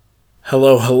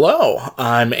Hello, hello.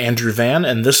 I'm Andrew Van,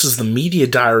 and this is the Media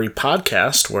Diary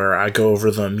podcast where I go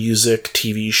over the music,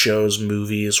 TV shows,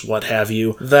 movies, what have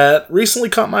you, that recently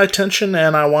caught my attention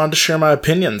and I wanted to share my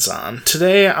opinions on.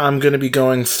 Today, I'm going to be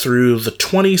going through the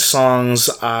 20 songs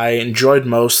I enjoyed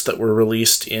most that were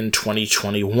released in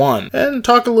 2021, and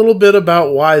talk a little bit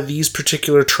about why these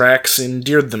particular tracks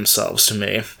endeared themselves to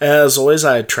me. As always,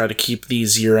 I try to keep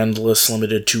these year-end lists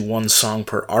limited to one song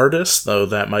per artist, though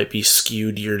that might be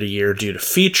skewed year to year due to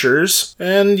features.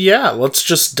 And yeah, let's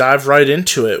just dive right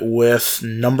into it with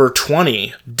number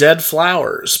 20, Dead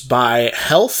Flowers by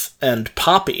Health and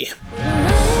Poppy.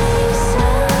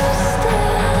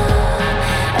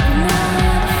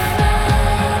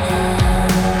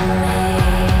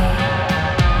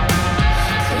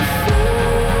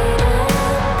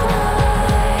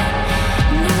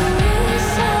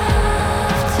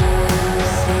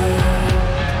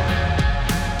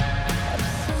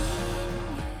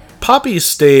 Poppy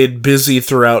stayed busy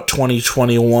throughout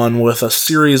 2021 with a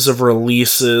series of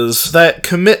releases that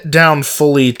commit down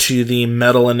fully to the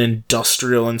metal and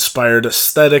industrial-inspired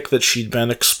aesthetic that she'd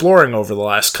been exploring over the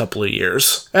last couple of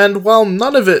years. And while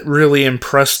none of it really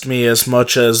impressed me as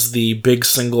much as the big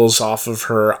singles off of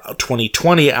her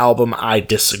 2020 album I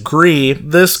Disagree,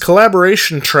 this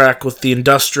collaboration track with the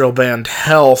industrial band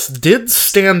Health did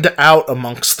stand out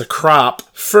amongst the crop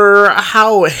for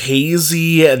how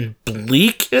hazy and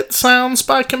bleak it sounds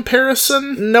by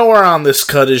comparison. Nowhere on this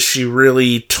cut is she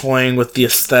really toying with the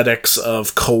aesthetics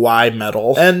of kawaii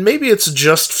metal, and maybe it's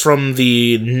just from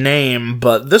the name,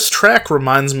 but this track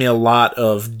reminds me a lot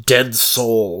of Dead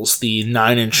Souls, the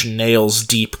Nine Inch Nails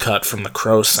deep cut from the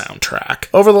Crow soundtrack.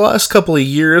 Over the last couple of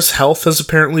years, Health has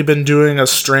apparently been doing a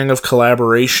string of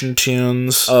collaboration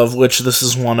tunes, of which this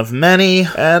is one of many,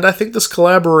 and I think this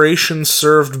collaboration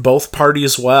served both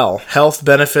parties well. Health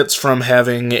benefits from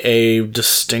having a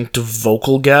distinctive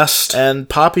vocal guest, and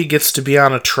Poppy gets to be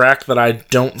on a track that I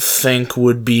don't think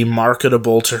would be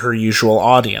marketable to her usual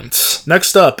audience.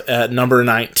 Next up at number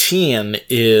 19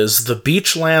 is The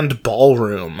Beachland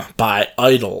Ballroom by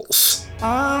Idols.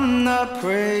 I'm not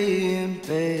praying,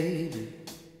 baby.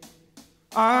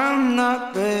 I'm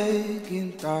not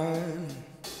begging, darling.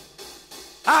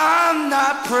 I'm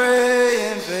not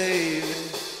praying, baby.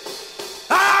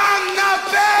 I'm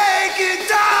not begging,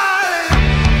 darling.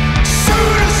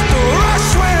 Soon as the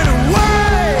rush went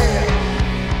away.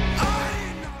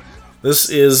 This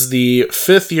is the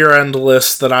 5th year-end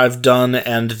list that I've done,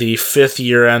 and the 5th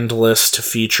year-end list to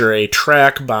feature a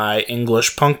track by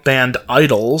English punk band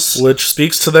Idols, which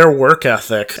speaks to their work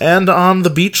ethic. And on the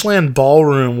Beachland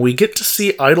Ballroom, we get to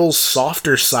see Idols'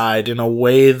 softer side in a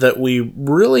way that we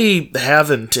really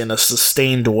haven't in a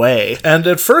sustained way. And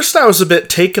at first I was a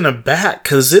bit taken aback,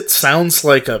 because it sounds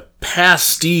like a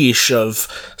pastiche of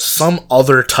some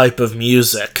other type of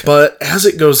music. But as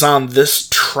it goes on, this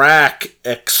track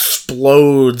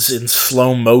explodes in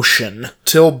slow motion,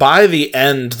 till by the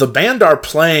end, the band are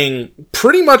playing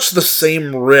pretty much the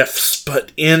same riffs,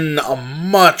 but in a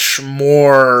much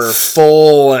more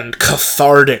full and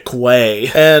cathartic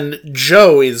way. And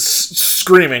Joe is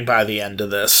screaming by the end of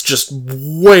this, just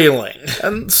wailing.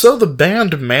 And so the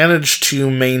band managed to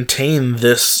maintain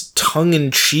this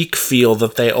tongue-in-cheek feel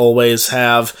that they always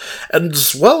have,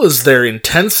 as well as their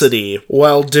intensity,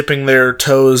 while dipping their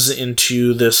toes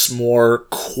into this more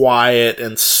quiet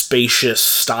and spacious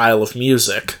style of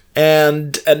music.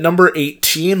 And at number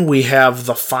 18, we have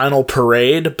The Final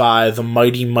Parade by the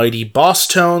Mighty Mighty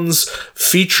Bosstones,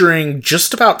 featuring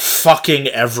just about fucking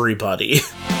everybody.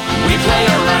 We play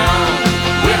around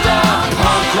with our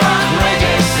punk rock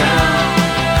reggae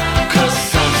sound, 'cause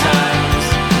sometimes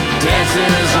dancing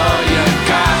is all you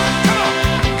got.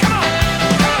 Come on.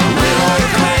 We were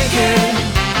cranking,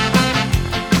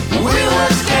 we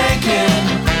were skanking,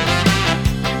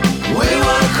 we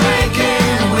were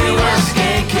cranking, we were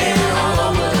skanking all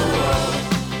over the world.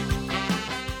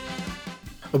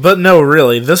 But no,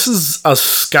 really, this is a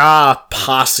ska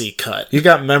posse cut. You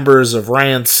got members of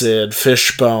Rancid,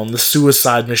 Fishbone, the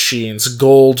Suicide Machines,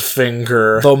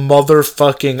 Goldfinger, the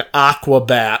motherfucking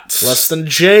Aquabats, Less Than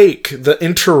Jake, the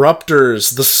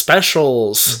Interrupters, the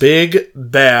Specials, Big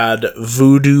Bad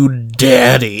Voodoo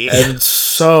Daddy, and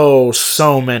so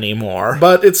many more.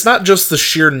 But it's not just the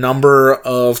sheer number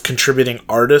of contributing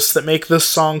artists that make this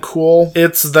song cool,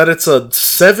 it's that it's a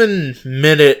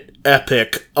 7-minute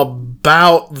epic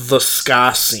about the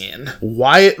ska scene,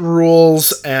 why it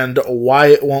rules, and why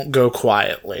it won't go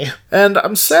quietly. And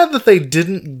I'm sad that they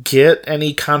didn't get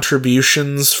any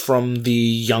contributions from the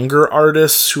younger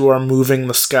artists who are moving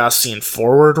the ska scene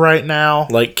forward right now,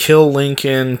 like Kill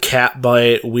Lincoln,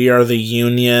 Catbite, We Are the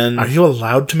Union. Are you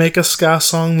allowed to make a ska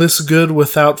song this good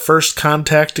without first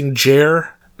contacting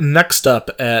Jer? Next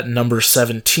up at number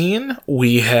 17,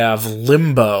 we have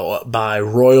Limbo by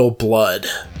Royal Blood.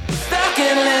 Stuck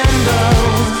in limbo.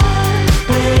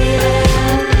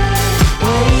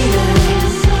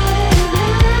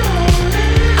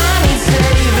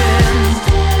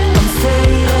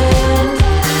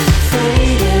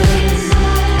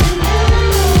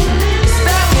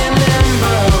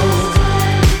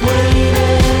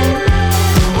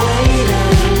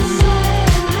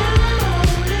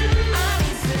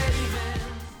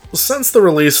 Since the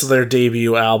release of their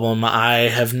debut album, I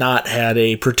have not had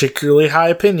a particularly high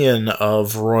opinion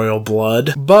of Royal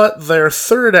Blood, but their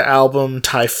third album,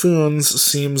 Typhoons,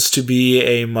 seems to be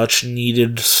a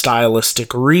much-needed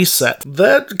stylistic reset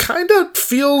that kinda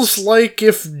feels like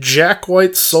if Jack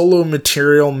White's solo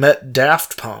material met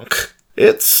Daft Punk.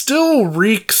 It still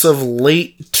reeks of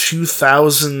late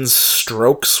 2000s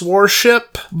Strokes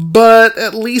worship, but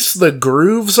at least the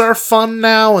grooves are fun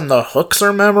now and the hooks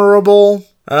are memorable.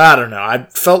 I don't know, I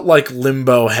felt like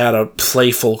Limbo had a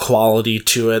playful quality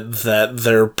to it that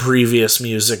their previous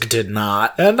music did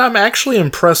not, and I'm actually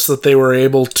impressed that they were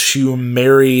able to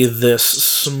marry this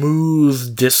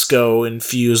smooth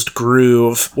disco-infused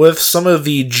groove with some of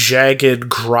the jagged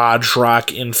garage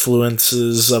rock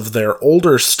influences of their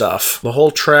older stuff. The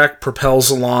whole track propels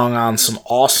along on some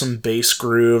awesome bass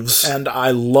grooves, and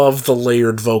I love the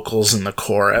layered vocals in the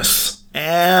chorus.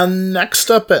 And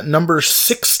next up at number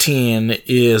 16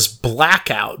 is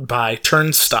Blackout by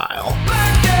Turnstile.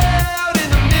 Blackout in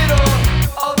the middle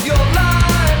of your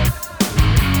life.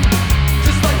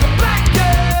 Just like a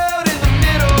blackout in the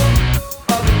middle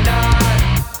of the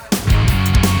night.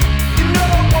 You know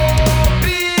I won't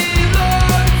be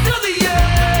long till the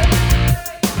end.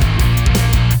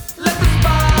 Let the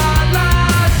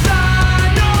spotlight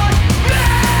shine on me.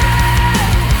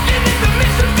 Give me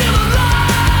permission to feel alive.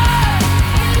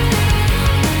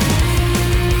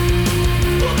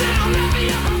 Well, then I'll let me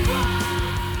ever fly.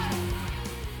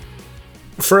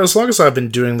 For as long as I've been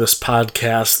doing this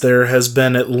podcast, there has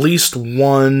been at least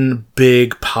one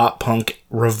big pop-punk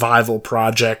revival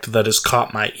project that has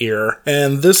caught my ear,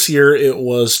 and this year it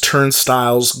was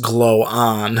Turnstile's Glow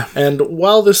On. And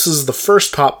while this is the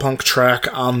first pop-punk track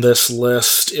on this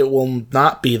list, it will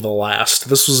not be the last.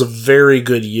 This was a very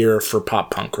good year for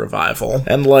pop-punk revival,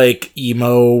 and like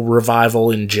emo revival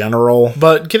in general.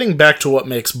 But getting back to what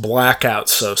makes Blackout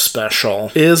so special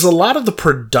is a lot of the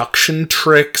production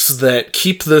tricks that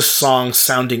keep this song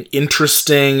sounding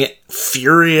interesting,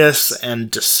 furious,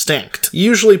 and distinct.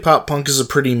 Usually pop-punk is a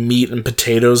pretty meat and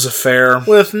potatoes affair,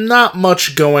 with not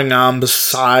much going on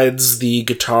besides the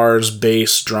guitars,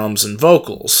 bass, drums, and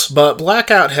vocals. But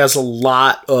Blackout has a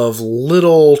lot of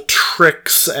little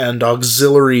tricks and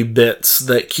auxiliary bits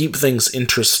that keep things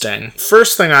interesting.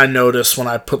 First thing I notice when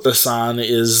I put this on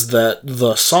is that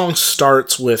the song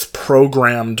starts with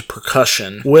programmed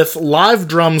percussion, with live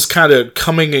drums kind of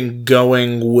coming and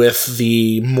going with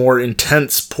the more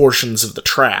intense portions of the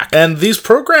track. And these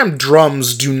programmed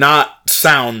drums do not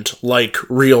sound like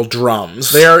real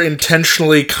drums. They are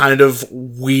intentionally kind of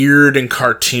weird and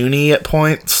cartoony at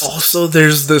points. Also,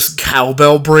 there's this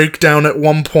cowbell breakdown at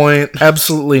one point.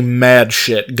 Absolutely mad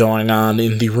shit going on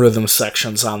in the rhythm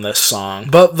sections on this song.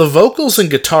 But the vocals and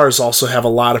guitars also have a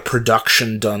lot of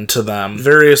production done to them.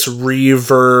 Various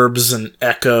reverbs and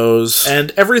echoes,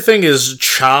 and everything is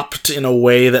chopped in a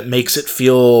way that makes it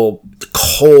feel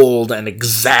cold and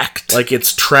exact, like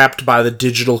it's trapped by the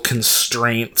digital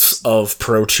constraints of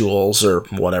Pro Tools or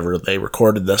whatever they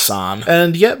recorded this on.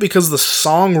 And yet, because the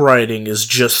songwriting is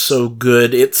just so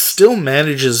good, it still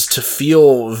manages to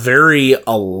feel very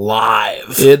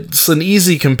alive. It's an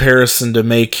easy comparison to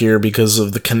make here because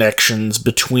of the connections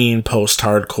between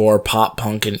post-hardcore,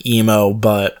 pop-punk, and emo,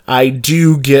 but I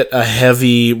do get a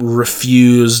heavy,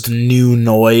 refused new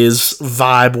noise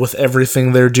vibe with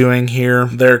everything they're doing here.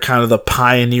 They're kind of the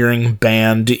pioneering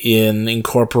band in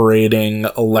incorporating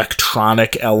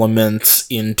electronic elements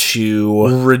into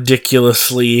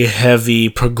ridiculously heavy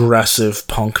progressive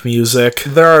punk music.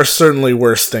 There are certainly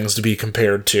worse things to be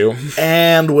compared to.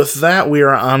 And with that, we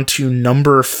are on to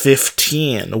number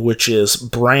 15, which is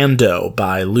Brando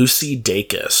by Lucy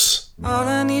Dacus. All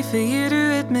I need for you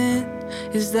to admit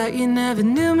is that you never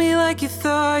knew me like you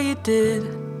thought you did.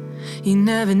 You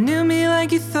never knew me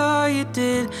like you thought you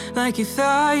did, like you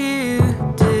thought you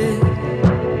did.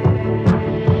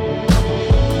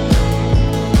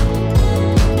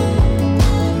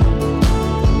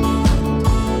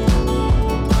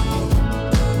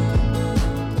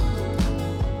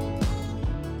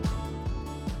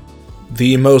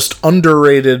 The most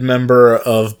underrated member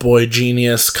of Boy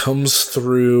Genius comes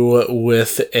through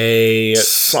with a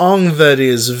song that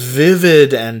is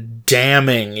vivid and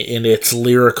damning in its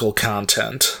lyrical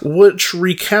content, which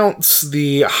recounts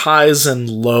the highs and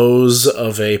lows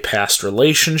of a past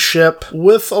relationship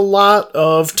with a lot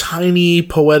of tiny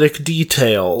poetic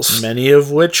details, many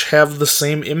of which have the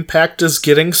same impact as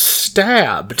getting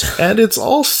stabbed. And it's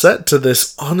all set to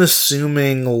this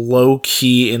unassuming,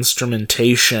 low-key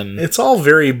instrumentation. It's all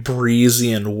very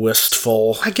breezy and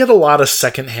wistful. I get a lot of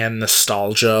secondhand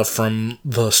nostalgia from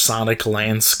the sonic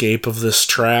landscape of this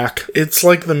track. It's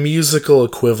like the musical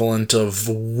equivalent of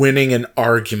winning an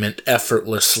argument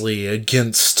effortlessly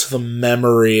against the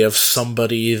memory of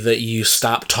somebody that you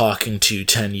stopped talking to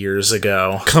 10 years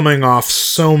ago, coming off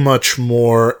so much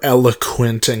more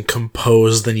eloquent and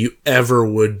composed than you ever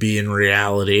would be in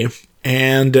reality.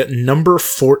 And at number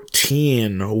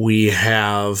 14, we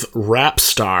have Rap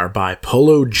Star by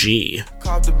Polo G.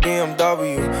 Copped a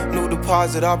BMW, new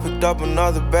deposit, I picked up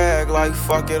another bag. Like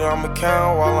fuck it, I'ma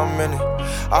count while I'm in it.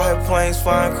 I hear planes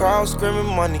flying, crowds screaming,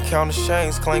 money counting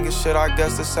chains, clanking shit, I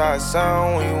guess that's how it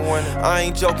sound when you win it. I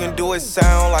ain't joking, do it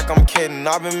sound like I'm kidding.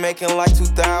 I've been making like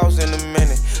 2,000 a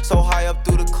minute. So high up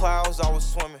through the clouds, I was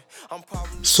swimming.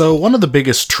 So one of the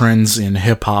biggest trends in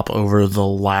hip-hop over the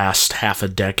last half a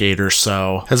decade or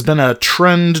so has been a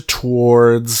trend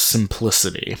towards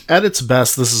simplicity. At its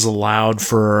best, this has allowed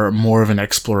for more of an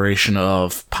exploration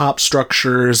of pop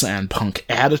structures and punk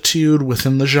attitude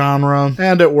within the genre,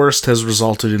 and at worst has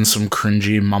resulted in some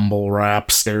cringy mumble rap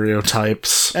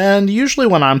stereotypes. And usually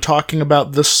when I'm talking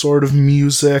about this sort of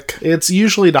music, it's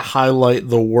usually to highlight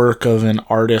the work of an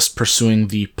artist pursuing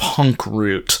the punk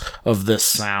route of this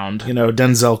sound. You know,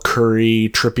 Denzel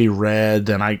Curry, Trippie Redd,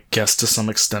 and I guess to some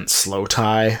extent Slow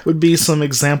Tie would be some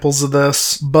examples of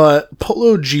this, but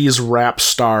Polo G's Rap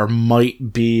Star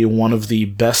might be one of the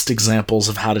best examples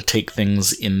of how to take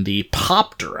things in the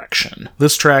pop direction.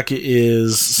 This track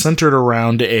is centered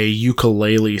around a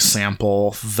ukulele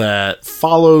sample that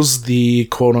follows the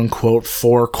quote-unquote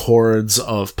 4 chords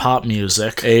of pop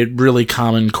music, a really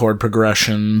common chord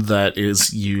progression that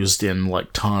is used in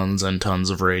like tons and tons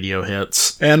of radio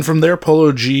hits. And from there,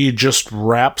 Polo G just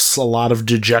raps a lot of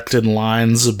dejected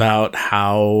lines about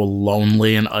how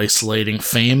lonely and isolating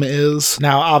fame is.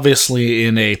 Now, obviously,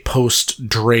 in a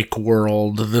post-Drake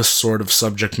world, this sort of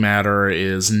subject matter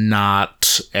is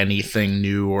not anything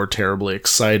new or terribly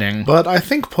exciting, but I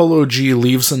think Polo G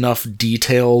leaves enough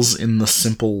details in the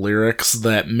simple lyrics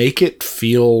that make it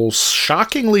feel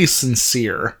shockingly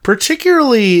sincere,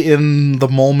 particularly in the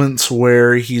moments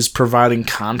where he's providing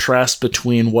contrast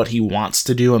between what he wants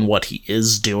to do and what he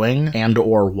is doing, and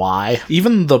or why.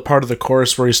 Even the part of the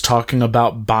chorus where he's talking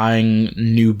about buying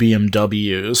new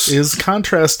BMWs is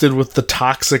contrasted with the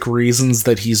toxic reasons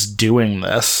that he's doing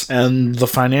this, and the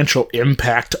financial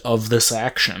impact of this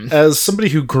action. As somebody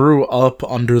who grew up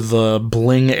under the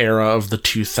bling era of the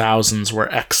 2000s,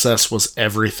 where excess was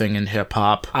everything in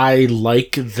hip-hop, I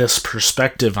like this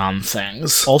perspective on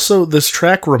things. Also, this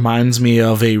track reminds me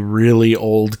of a really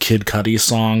old Kid Cudi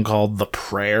song called The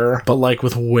Prayer, but like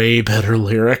with way better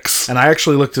lyrics. And I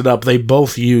actually looked it up. They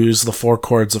both use the 4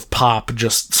 chords of pop,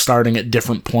 just starting at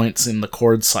different points in the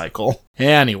chord cycle.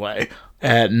 Anyway,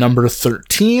 at number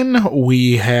 13,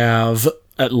 we have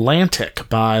Atlantic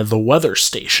by The Weather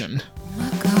Station.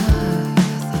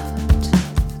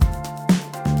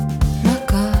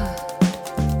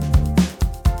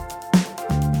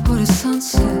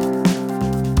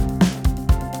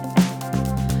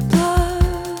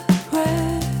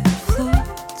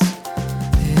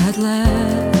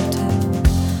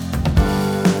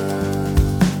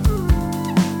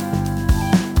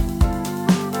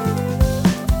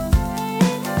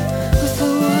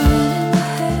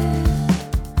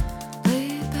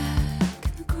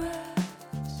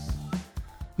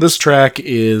 This track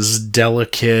is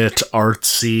delicate,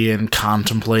 artsy, and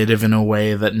contemplative in a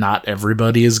way that not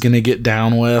everybody is going to get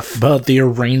down with, but the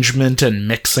arrangement and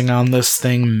mixing on this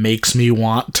thing makes me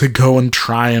want to go and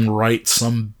try and write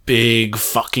some big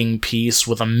fucking piece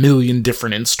with a million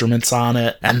different instruments on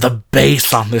it, and the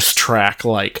bass on this track,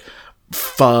 like,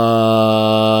 fuck.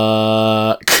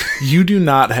 You do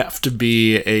not have to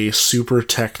be a super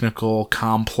technical,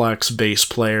 complex bass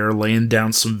player laying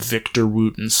down some Victor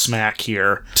Wooten smack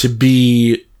here to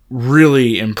be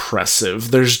really impressive.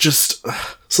 There's just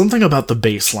Something about the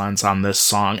bass lines on this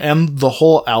song and the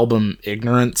whole album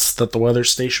Ignorance that the weather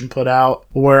station put out,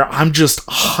 where I'm just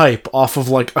hype off of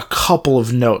like a couple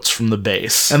of notes from the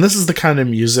bass. And this is the kind of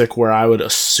music where I would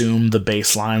assume the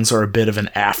bass lines are a bit of an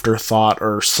afterthought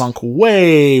or sunk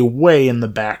way, way in the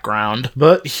background.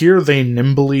 But here they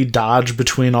nimbly dodge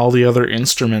between all the other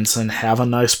instruments and have a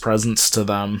nice presence to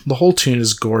them. The whole tune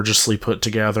is gorgeously put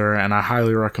together, and I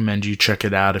highly recommend you check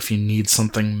it out if you need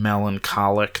something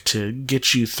melancholic to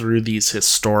get you through these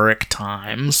historic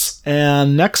times.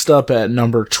 And next up at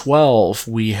number 12,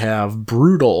 we have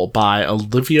Brutal by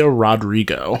Olivia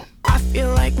Rodrigo. I feel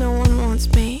like no one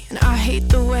wants me, and I hate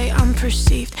the way I'm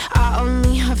perceived. I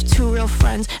only have 2 real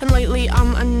friends, and lately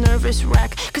I'm a nervous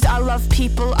wreck, cause I love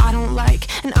people I don't like,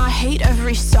 and I hate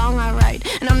every song I write,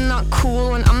 and I'm not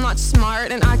cool and I'm not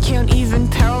smart, and I can't even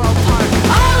parallel park.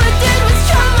 All I did was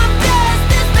try my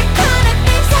best, it's the kind of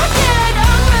things I did.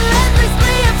 I'm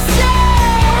relentlessly upset.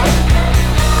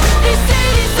 They say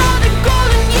these are the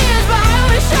golden years, but I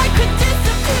wish I could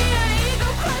disappear. Ego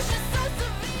crush is so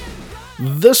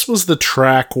severe. This was the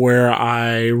track where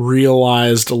I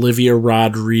realized Olivia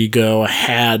Rodrigo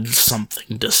had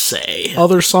something to say.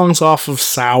 Other songs off of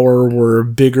Sour were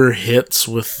bigger hits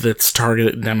with its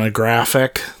target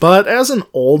demographic, but as an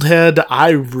old head, I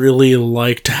really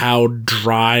liked how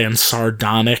dry and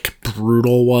sardonic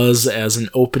Brutal was as an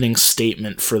opening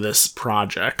statement for this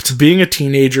project. Being a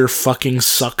teenager fucking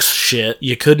sucks shit.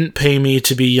 You couldn't pay me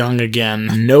to be young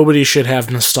again. Nobody should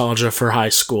have nostalgia for high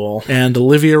school. And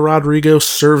Olivia Rodrigo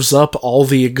serves up all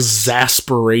the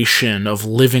exasperation of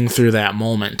living through that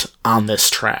moment on this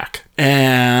track.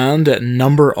 And at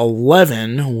number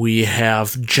 11, we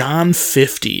have John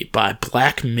 50 by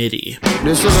Black Midi.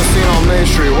 This is a scene on Main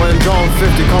Street when John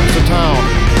 50 comes to town.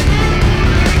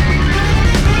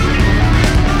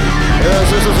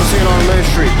 Yes, this is a scene on Main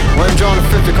Street when John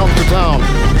 50 comes to town.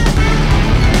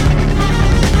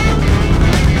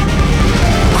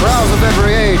 Crowds of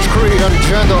every age, creed, and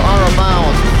gender are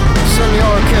abound.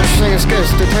 Senor kids sing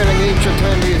skits detailing each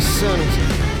attendee's sins.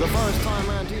 The first time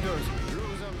anteaters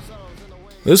lose themselves in the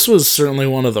way. This was certainly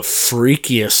one of the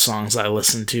freakiest songs I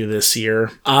listened to this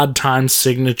year. Odd time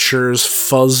signatures,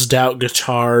 fuzzed out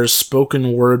guitars,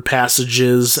 spoken word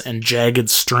passages, and jagged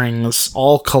strings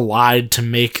all collide to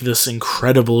make this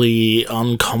incredibly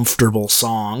uncomfortable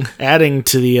song. Adding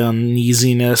to the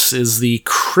uneasiness is the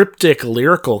cryptic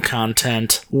lyrical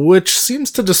content, which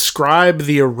seems to describe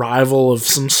the arrival of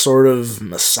some sort of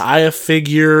messiah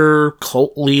figure,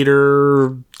 cult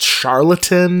leader,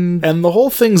 charlatan, and the whole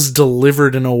thing's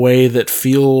delivered in a way that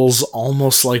feels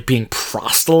almost like being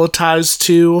proselytized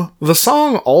to. The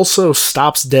song also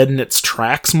stops dead in its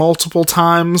tracks multiple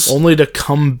times, only to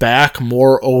come back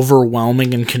more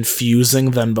overwhelming and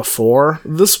confusing than before.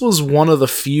 This was one of the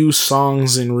few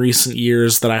songs in recent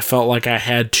years that I felt like I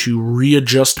had to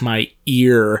readjust my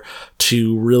ear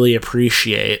to really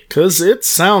appreciate, because it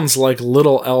sounds like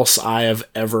little else I have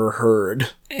ever heard.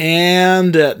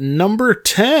 And at number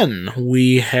 10,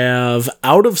 we have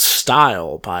Out of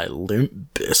Style by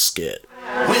Limp Bizkit.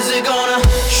 When's it gonna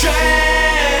change?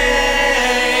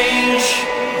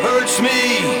 Hurts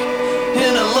me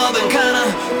in a loving kind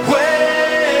of way.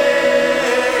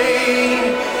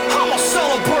 I'ma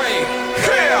celebrate.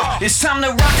 Yeah! It's time to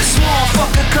rock this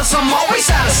motherfucker, cause I'm always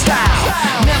out of style.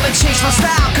 Never change my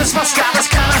style, cause my style is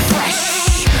kinda fresh.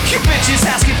 You bitches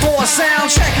asking for a sound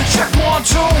check. Check 1,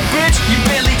 2, bitch. You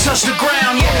barely touch the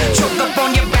ground yet. Choked up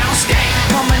on your bounce game.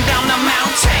 Coming down the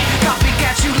mountain.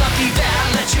 Copycat, you lucky that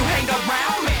I let you hang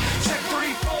around me. Check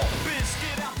 3, 4, bitch.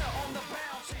 Get out there on the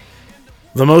bounce.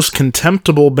 The most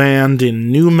contemptible band in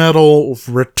nu metal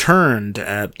returned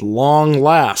at long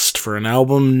last for an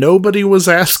album nobody was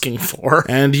asking for,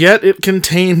 and yet it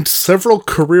contained several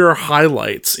career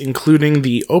highlights, including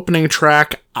the opening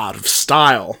track, Out of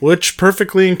Style, which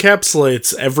perfectly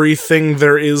encapsulates everything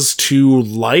there is to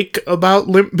like about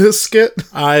Limp Bizkit.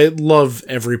 I love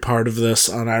every part of this,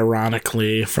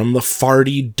 unironically, from the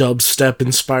farty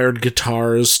dubstep-inspired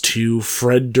guitars to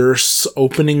Fred Durst's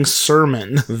opening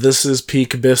sermon. This is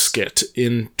peak Bizkit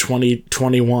in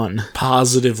 2021.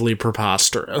 Positively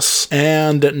preposterous.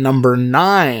 And at number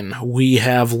 9, we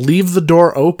have Leave the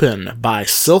Door Open by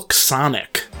Silk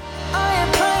Sonic. I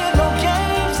ain't playing no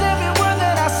games. Every word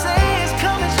that I say is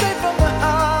coming straight from the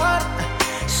heart.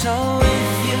 So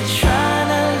if you're trying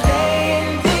to lay in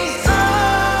these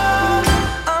arms,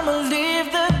 I'ma leave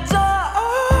the door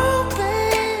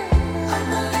open.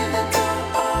 I'ma leave the door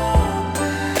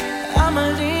open. I'ma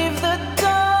leave the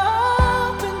door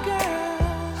open, girl.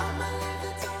 I'ma leave the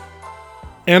door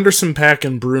open. Anderson .Paak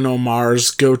and Bruno Mars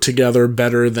go together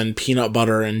better than peanut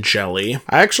butter and jelly.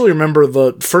 I actually remember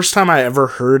the first time I ever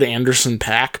heard Anderson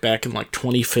 .Paak back in like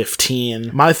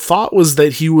 2015. My thought was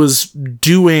that he was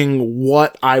doing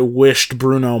what I wished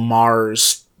Bruno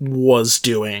Mars was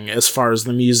doing as far as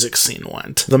the music scene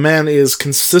went. The man is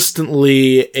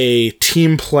consistently a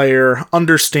team player,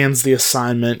 understands the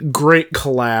assignment, great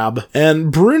collab,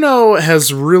 and Bruno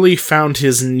has really found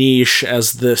his niche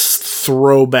as this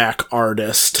throwback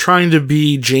artist, trying to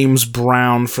be James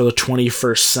Brown for the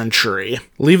 21st century.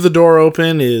 Leave the Door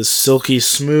Open is silky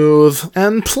smooth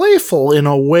and playful in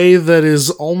a way that is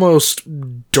almost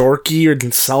dorky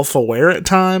and self-aware at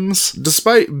times.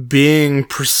 Despite being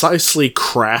precisely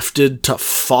crafted to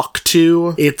fuck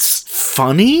to, it's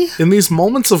funny. In these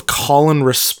moments of call and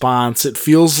response, it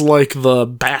feels like the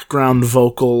background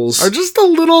vocals are just a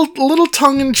little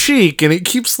tongue-in-cheek, and it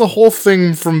keeps the whole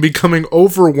thing from becoming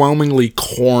overwhelmingly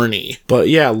corny. But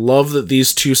yeah, love that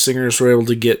these two singers were able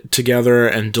to get together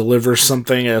and deliver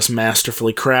something as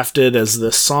masterfully crafted as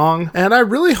this song, and I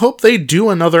really hope they do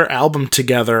another album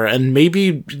together and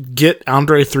maybe get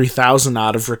Andre 3000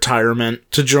 out of retirement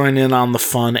to join in on the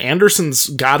fun. Anderson's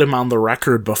got him on the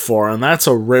record before, and that's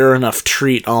a rare enough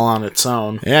treat all on its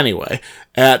own. Anyway,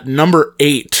 at number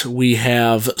 8, we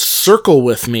have Circle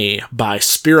With Me by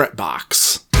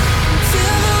Spiritbox.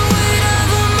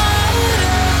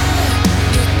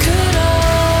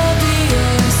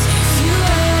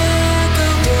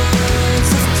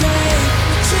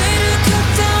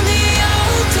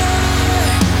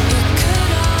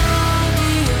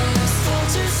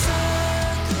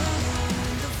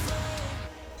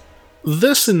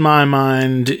 This, in my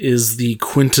mind, is the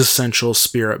quintessential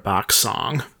Spiritbox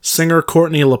song. Singer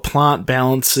Courtney LaPlante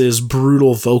balances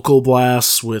brutal vocal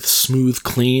blasts with smooth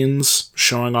cleans,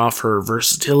 showing off her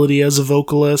versatility as a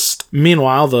vocalist.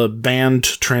 Meanwhile, the band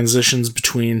transitions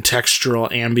between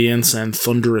textural ambience and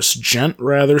thunderous djent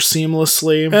rather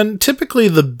seamlessly, and typically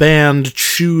the band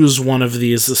choose one of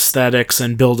these aesthetics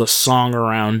and build a song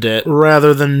around it,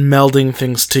 rather than melding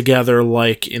things together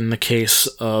like in the case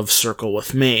of Circle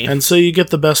With Me. And so you get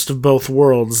the best of both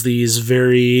worlds, these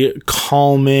very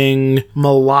calming,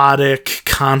 melodic,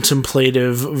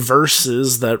 contemplative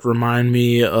verses that remind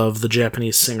me of the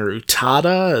Japanese singer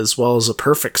Utada, as well as A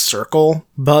Perfect Circle.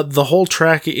 But the whole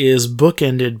track is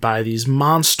bookended by these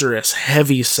monstrous,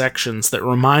 heavy sections that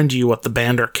remind you what the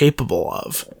band are capable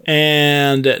of.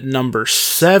 And at number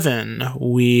 7,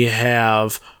 we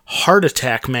have Heart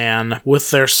Attack Man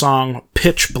with their song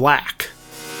Pitch Black.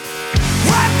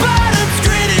 Rock bottom's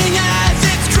gritting as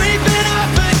it's creeping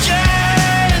up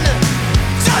again.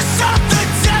 Dust off the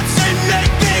depths and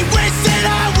make me wish that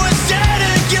I was dead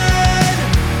again.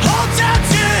 Hold out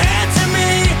your hand to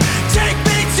me, take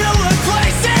me to a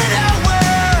place in hell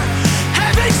where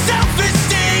having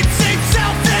self-esteem seems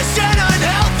selfish and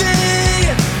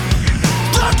unhealthy.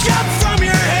 Look up from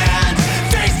your hand,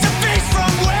 face to face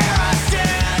from where I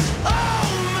stand.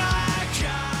 Oh my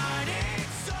God,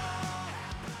 it's so.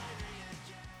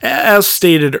 As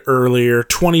stated earlier,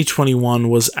 2021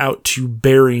 was out to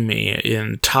bury me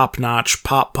in top-notch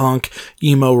pop-punk,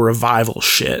 emo revival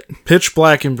shit. Pitch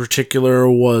Black in particular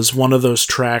was one of those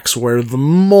tracks where the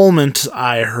moment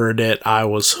I heard it, I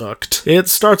was hooked. It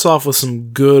starts off with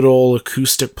some good old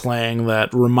acoustic playing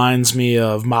that reminds me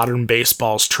of Modern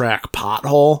Baseball's track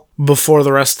Pothole, before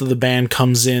the rest of the band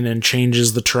comes in and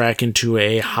changes the track into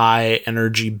a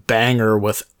high-energy banger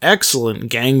with excellent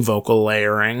gang vocal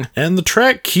layering, and the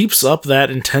track keeps up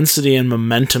that intensity and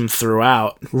momentum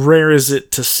throughout. Rare is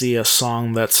it to see a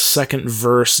song that's second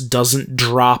verse doesn't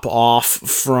drop off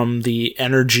from the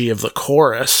energy of the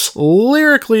chorus.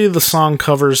 Lyrically, the song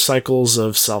covers cycles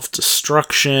of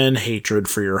self-destruction, hatred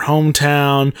for your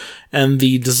hometown, and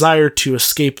the desire to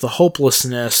escape the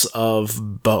hopelessness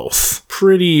of both.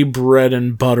 Pretty bread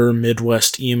and butter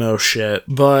Midwest emo shit,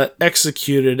 but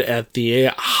executed at the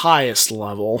highest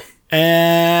level.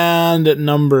 And at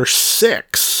number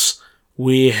 6,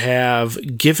 we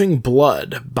have Giving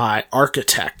Blood by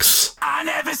Architects. I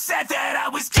never said that I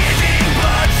was giving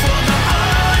blood for the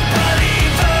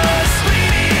unbelievers,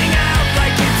 bleeding out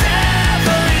like a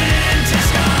devil in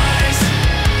disguise.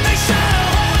 They shot a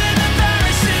hole in the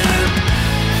parachute,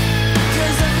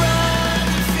 'cause I'd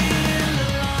rather feel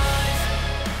alive.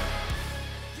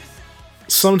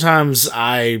 Sometimes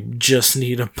I just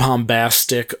need a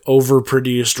bombastic,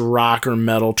 overproduced rock or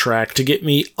metal track to get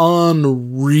me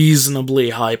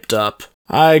unreasonably hyped up.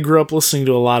 I grew up listening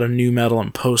to a lot of nu metal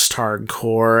and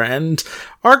post-hardcore, and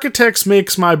Architects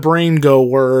makes my brain go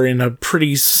whir in a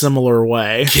pretty similar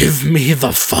way. Give me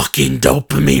the fucking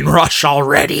dopamine rush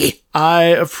already! I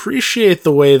appreciate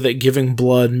the way that Giving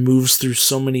Blood moves through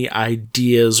so many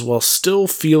ideas while still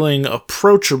feeling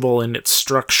approachable in its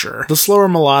structure. The slower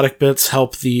melodic bits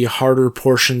help the harder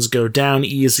portions go down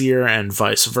easier and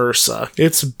vice versa.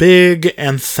 It's big,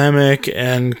 anthemic,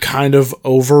 and kind of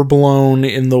overblown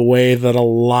in the way that a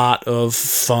lot of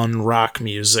fun rock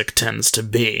music tends to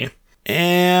be.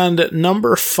 And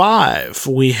number 5,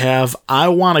 we have I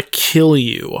Wanna Kill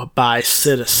You by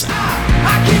Citizen.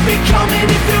 I keep it coming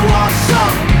if you want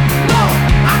some more.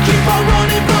 I keep on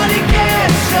running but it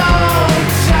gets so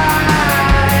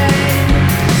tight.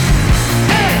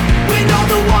 And we know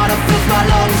the water fills my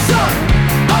lungs up.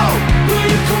 Oh, will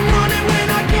you come running when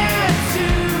I get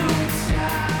too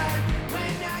tired?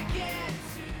 When I get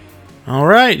too...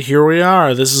 Alright, here we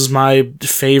are. This is my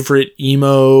favorite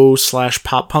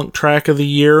emo/pop punk track of the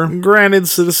year. Granted,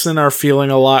 Citizen are feeling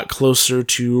a lot closer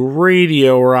to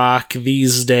radio rock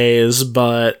these days,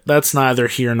 but that's neither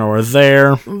here nor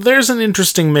there. There's an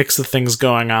interesting mix of things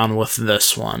going on with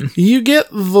this one. You get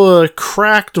the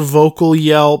cracked vocal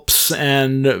yelps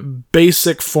and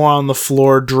basic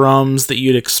 4-on-the-floor drums that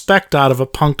you'd expect out of a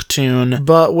punk tune,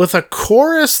 but with a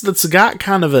chorus that's got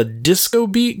kind of a disco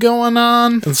beat going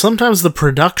on, and sometimes the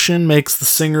production makes the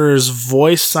singer's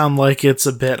voice sound like it's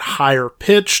a bit higher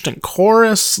pitched and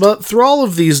chorus, but through all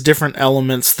of these different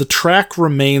elements, the track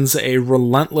remains a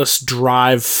relentless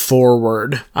drive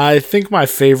forward. I think my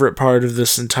favorite part of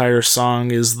this entire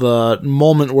song is the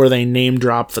moment where they name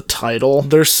drop the title.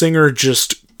 Their singer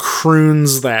just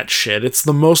croons that shit. It's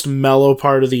the most mellow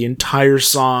part of the entire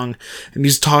song, and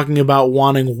he's talking about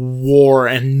wanting war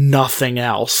and nothing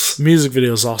else. The music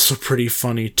video is also pretty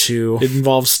funny too. It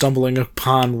involves stumbling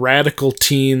upon radical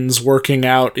teens working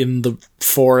out in the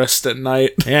forest at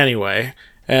night. Anyway,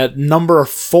 at number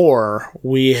 4,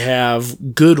 we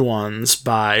have Good Ones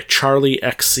by Charlie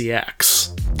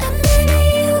XCX.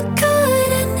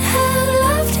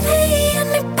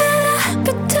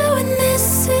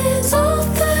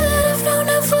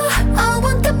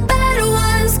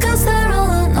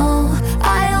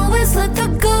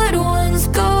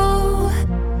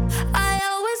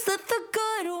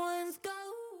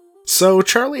 So,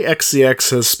 Charlie XCX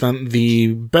has spent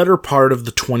the better part of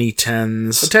the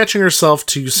 2010s attaching herself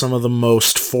to some of the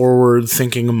most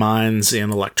forward-thinking minds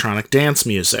in electronic dance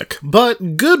music.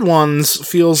 But Good Ones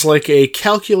feels like a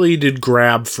calculated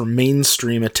grab for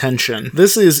mainstream attention.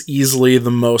 This is easily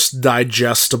the most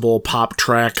digestible pop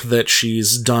track that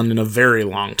she's done in a very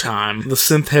long time. The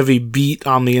synth-heavy beat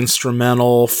on the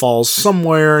instrumental falls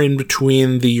somewhere in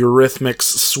between the Eurythmics'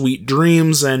 Sweet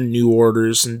Dreams and New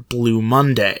Order's Blue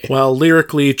Monday. Well,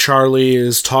 lyrically, Charlie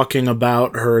is talking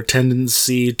about her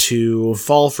tendency to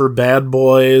fall for bad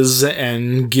boys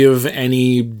and give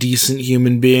any decent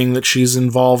human being that she's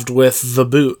involved with the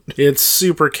boot. It's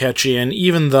super catchy, and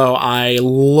even though I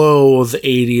loathe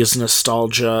 80s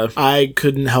nostalgia, I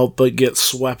couldn't help but get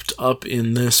swept up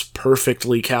in this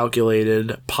perfectly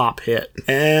calculated pop hit.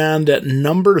 And at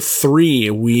number 3,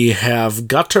 we have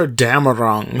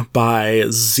Götterdämmerung by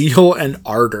Zeal and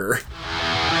Ardor.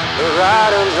 The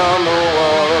writing's on the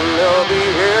wall and they'll be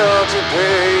here to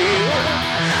pay.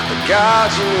 The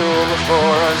gods you knew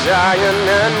before are dying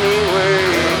anyway.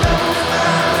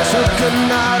 They took a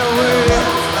night away.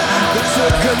 They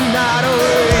took a night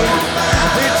away.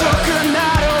 They took a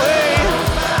night away.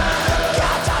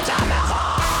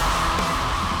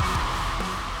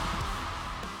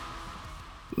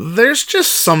 There's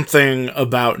just something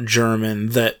about German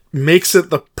that makes it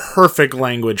the perfect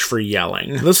language for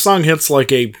yelling. This song hits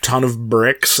like a ton of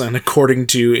bricks, and according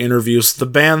to interviews with the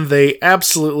band, they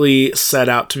absolutely set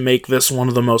out to make this one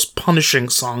of the most punishing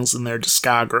songs in their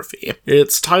discography.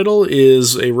 Its title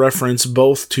is a reference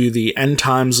both to the end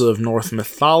times of Norse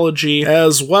mythology,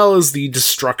 as well as the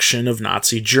destruction of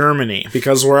Nazi Germany.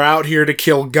 Because we're out here to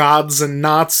kill gods and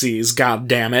Nazis,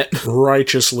 goddammit.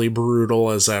 Righteously brutal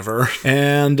as ever.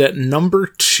 And at number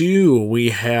 2,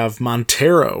 we have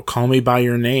Montero, Call Me By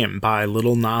Your Name by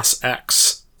Lil Nas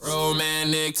X.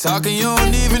 Romantic talking, you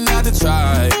don't even have to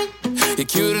try. You're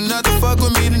cute enough to fuck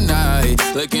with me tonight.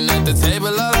 Looking at the table,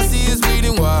 all I see is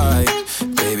bleeding white.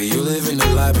 Baby, you living the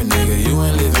life, but nigga, you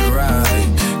ain't living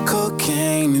right.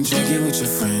 Cocaine and drinking with your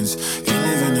friends. You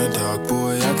live in the dark,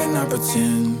 boy, I cannot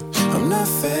pretend. I'm not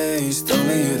faced,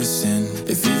 only here to sin.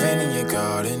 If you've been in your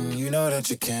garden, you know that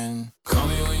you can. Call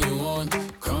me when you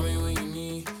want, call me when you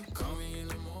need. Call me in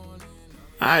the morning.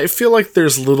 I feel like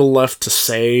there's little left to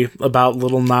say about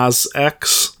Lil Nas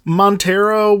X.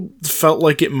 Montero felt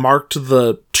like it marked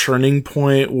the turning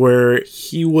point where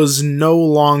he was no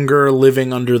longer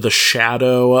living under the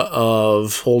shadow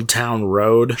of Old Town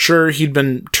Road. Sure, he'd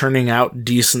been turning out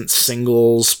decent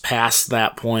singles past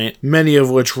that point, many of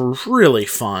which were really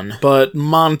fun, but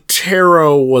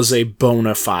Montero was a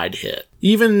bona fide hit.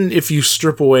 Even if you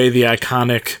strip away the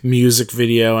iconic music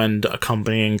video and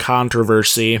accompanying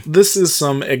controversy, this is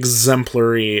some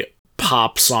exemplary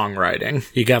pop songwriting.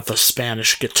 You got the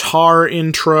Spanish guitar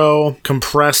intro,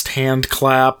 compressed hand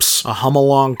claps, a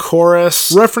hum-along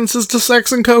chorus, references to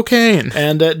sex and cocaine,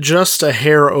 and at just a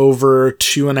hair over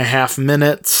 2.5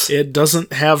 minutes, it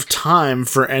doesn't have time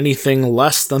for anything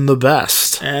less than the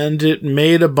best. And it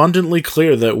made abundantly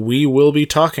clear that we will be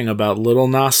talking about Lil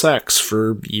Nas X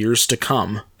for years to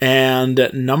come. And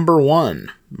at number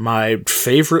 1, my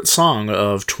favorite song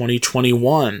of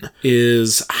 2021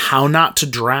 is How Not to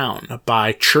Drown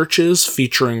by Churches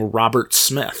featuring Robert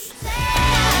Smith.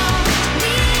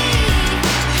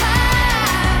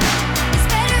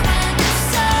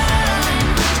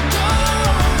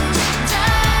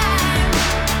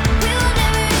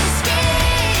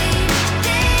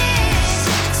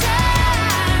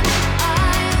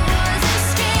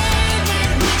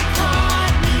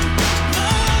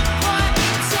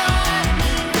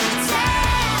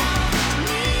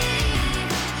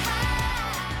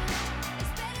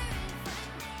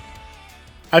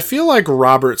 I feel like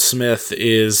Robert Smith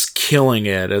is killing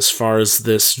it as far as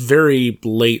this very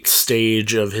late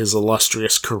stage of his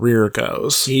illustrious career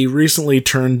goes. He recently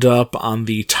turned up on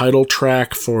the title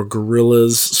track for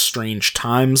Gorillaz' Strange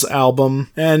Times album,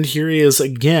 and here he is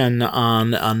again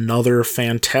on another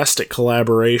fantastic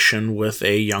collaboration with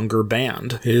a younger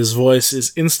band. His voice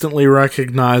is instantly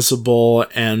recognizable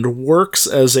and works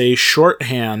as a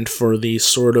shorthand for the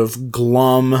sort of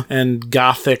glum and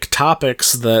gothic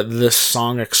topics that this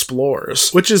song explores,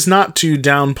 which is not to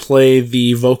downplay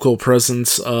the vocal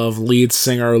presence of lead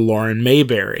singer Lauren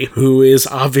Mayberry, who is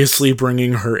obviously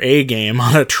bringing her A-game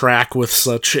on a track with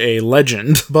such a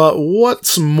legend. But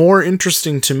what's more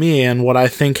interesting to me, and what I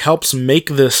think helps make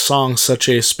this song such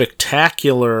a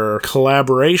spectacular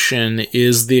collaboration,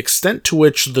 is the extent to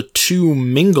which the two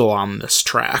mingle on this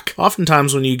track.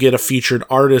 Oftentimes when you get a featured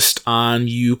artist on,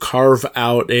 you carve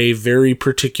out a very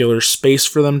particular space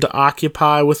for them to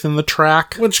occupy within the track,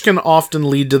 which can often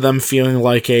lead to them feeling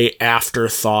like a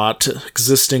afterthought,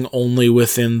 existing only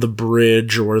within the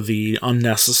bridge or the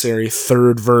unnecessary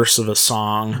third verse of a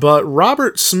song. But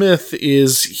Robert Smith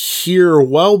is here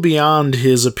well beyond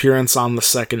his appearance on the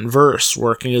second verse,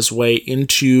 working his way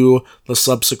into the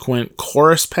subsequent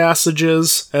chorus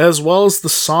passages, as well as the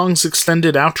song's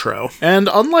extended outro. And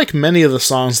unlike many of the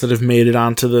songs that have made it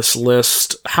onto this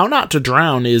list, How Not to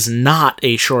Drown is not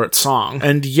a short song,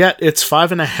 and yet its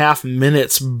 5.5 minutes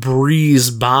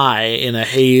breeze by in a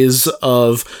haze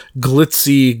of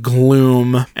glitzy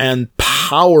gloom and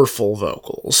powerful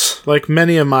vocals. Like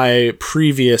many of my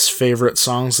previous favorite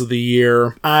songs of the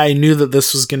year, I knew that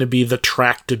this was going to be the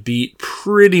track to beat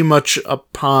pretty much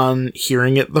upon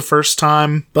hearing it the first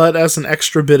time, but as an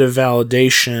extra bit of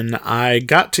validation, I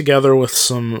got together with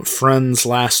some friends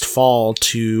last fall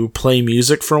to play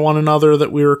music for one another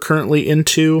that we were currently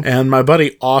into, and my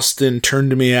buddy Austin turned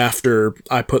to me after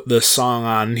I put this song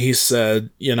on, and he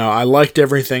said, I liked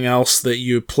everything else that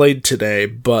you played today,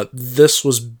 but this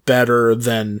was better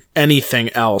than anything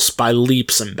else by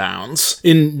leaps and bounds.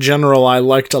 In general, I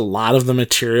liked a lot of the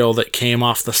material that came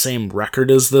off the same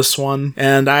record as this one,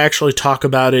 and I actually talk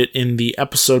about it in the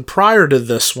episode prior to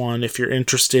this one if you're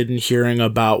interested in hearing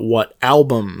about what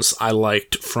albums I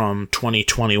liked from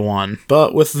 2021.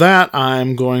 But with that,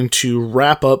 I'm going to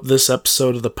wrap up this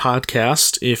episode of the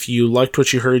podcast. If you liked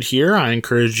what you heard here, I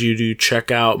encourage you to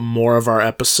check out more of our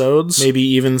episodes, maybe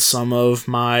even some of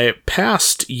my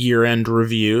past year-end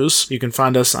reviews. You can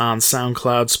find us on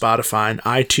SoundCloud, Spotify, and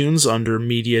iTunes under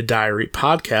Media Diary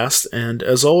Podcast, and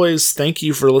as always, thank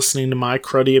you for listening to my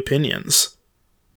cruddy opinions.